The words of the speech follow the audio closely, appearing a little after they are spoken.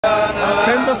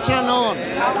the shannon.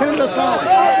 Sing the song.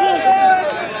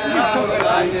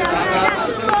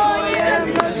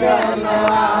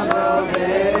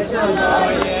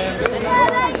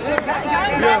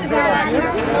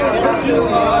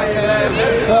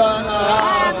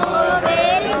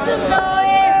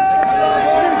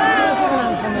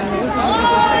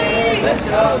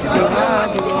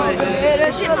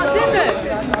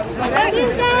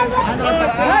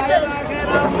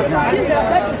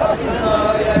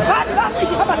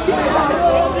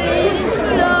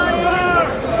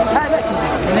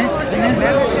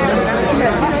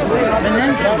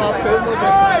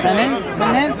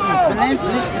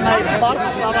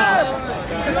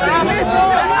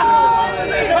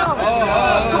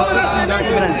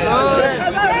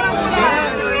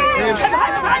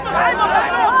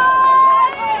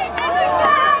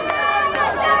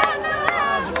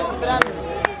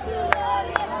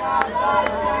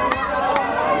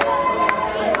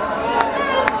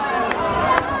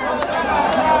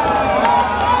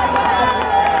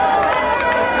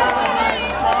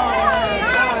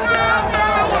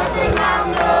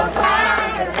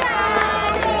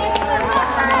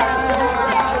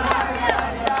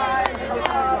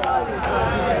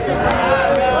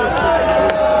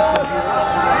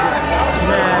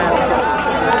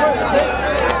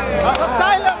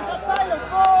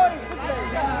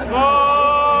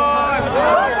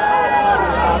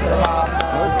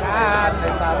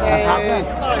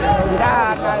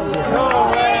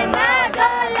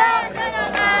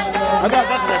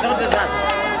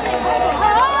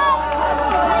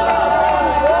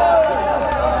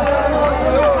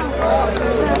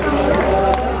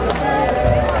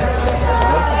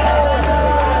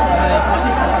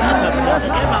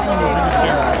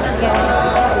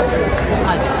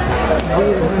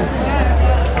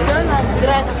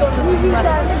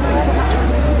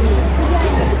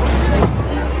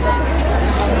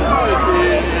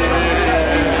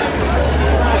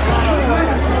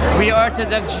 We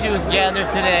Orthodox Jews gather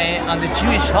today on the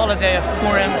Jewish holiday of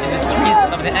Purim in the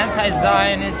streets of the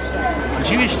anti-Zionist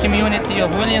Jewish community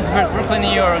of Williamsburg, Brooklyn, New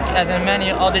York, as in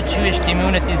many other Jewish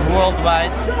communities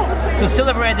worldwide, to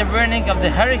celebrate the burning of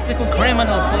the heretical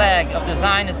criminal flag of the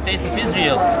Zionist State of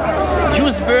Israel.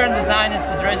 Jews burn the Zionist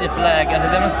Israeli flag as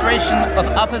a demonstration of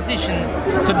opposition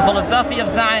to the philosophy of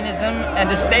Zionism and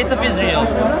the State of Israel.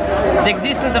 The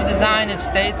existence of the Zionist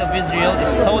State of Israel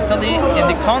is totally in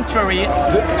the contrary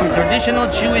to traditional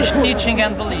Jewish teaching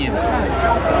and belief.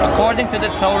 According to the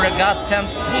Torah, God sent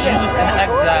Jews in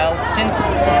exile since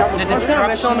the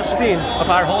destruction of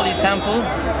our holy temple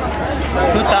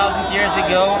 2,000 years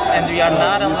ago, and we are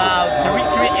not allowed to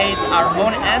recreate our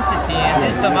own entity in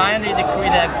this divinely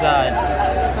decreed exile.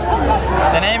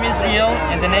 The name Israel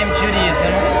and the name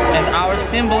Judaism and our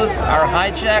symbols are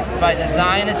hijacked by the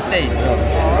Zionist state.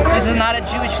 This is not a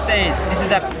Jewish state. This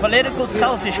is a political,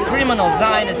 selfish, criminal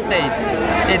Zionist state.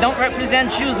 They don't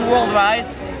represent Jews worldwide,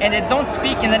 and they don't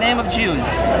speak in the name of Jews.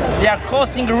 They are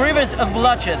causing rivers of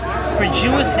bloodshed for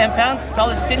Jews and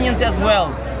Palestinians as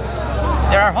well.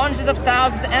 There are hundreds of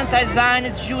thousands of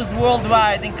anti-Zionist Jews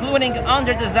worldwide, including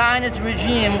under the Zionist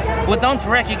regime, who don't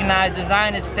recognize the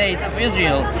Zionist state of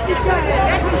Israel.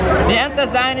 The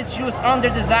anti-Zionist Jews under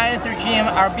the Zionist regime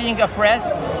are being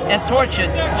oppressed and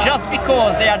tortured just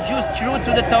because they are Jews true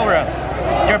to the Torah.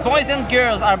 Their boys and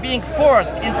girls are being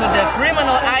forced into the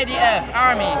criminal IDF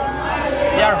army.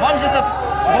 There are hundreds of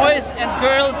boys and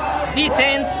girls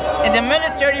detained in the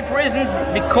military prisons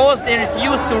because they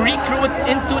refuse to recruit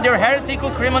into their heretical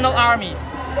criminal army.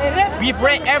 We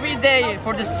pray every day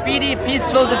for the speedy,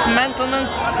 peaceful dismantlement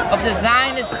of the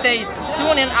Zionist state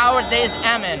soon in our days.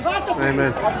 Amen.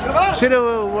 Amen. Should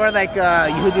have wear like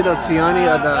Yehudi Tzioni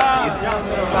or the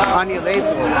on your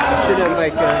label. Should have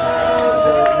like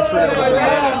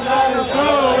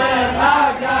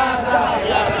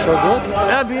so good?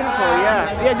 Yeah, beautiful.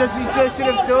 Yeah, yeah. You just should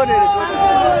have showed it.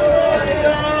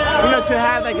 You know, to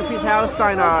have like a Free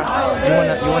Palestine or...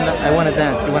 I wanna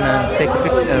dance. You wanna take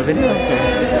a video?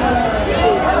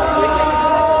 Okay.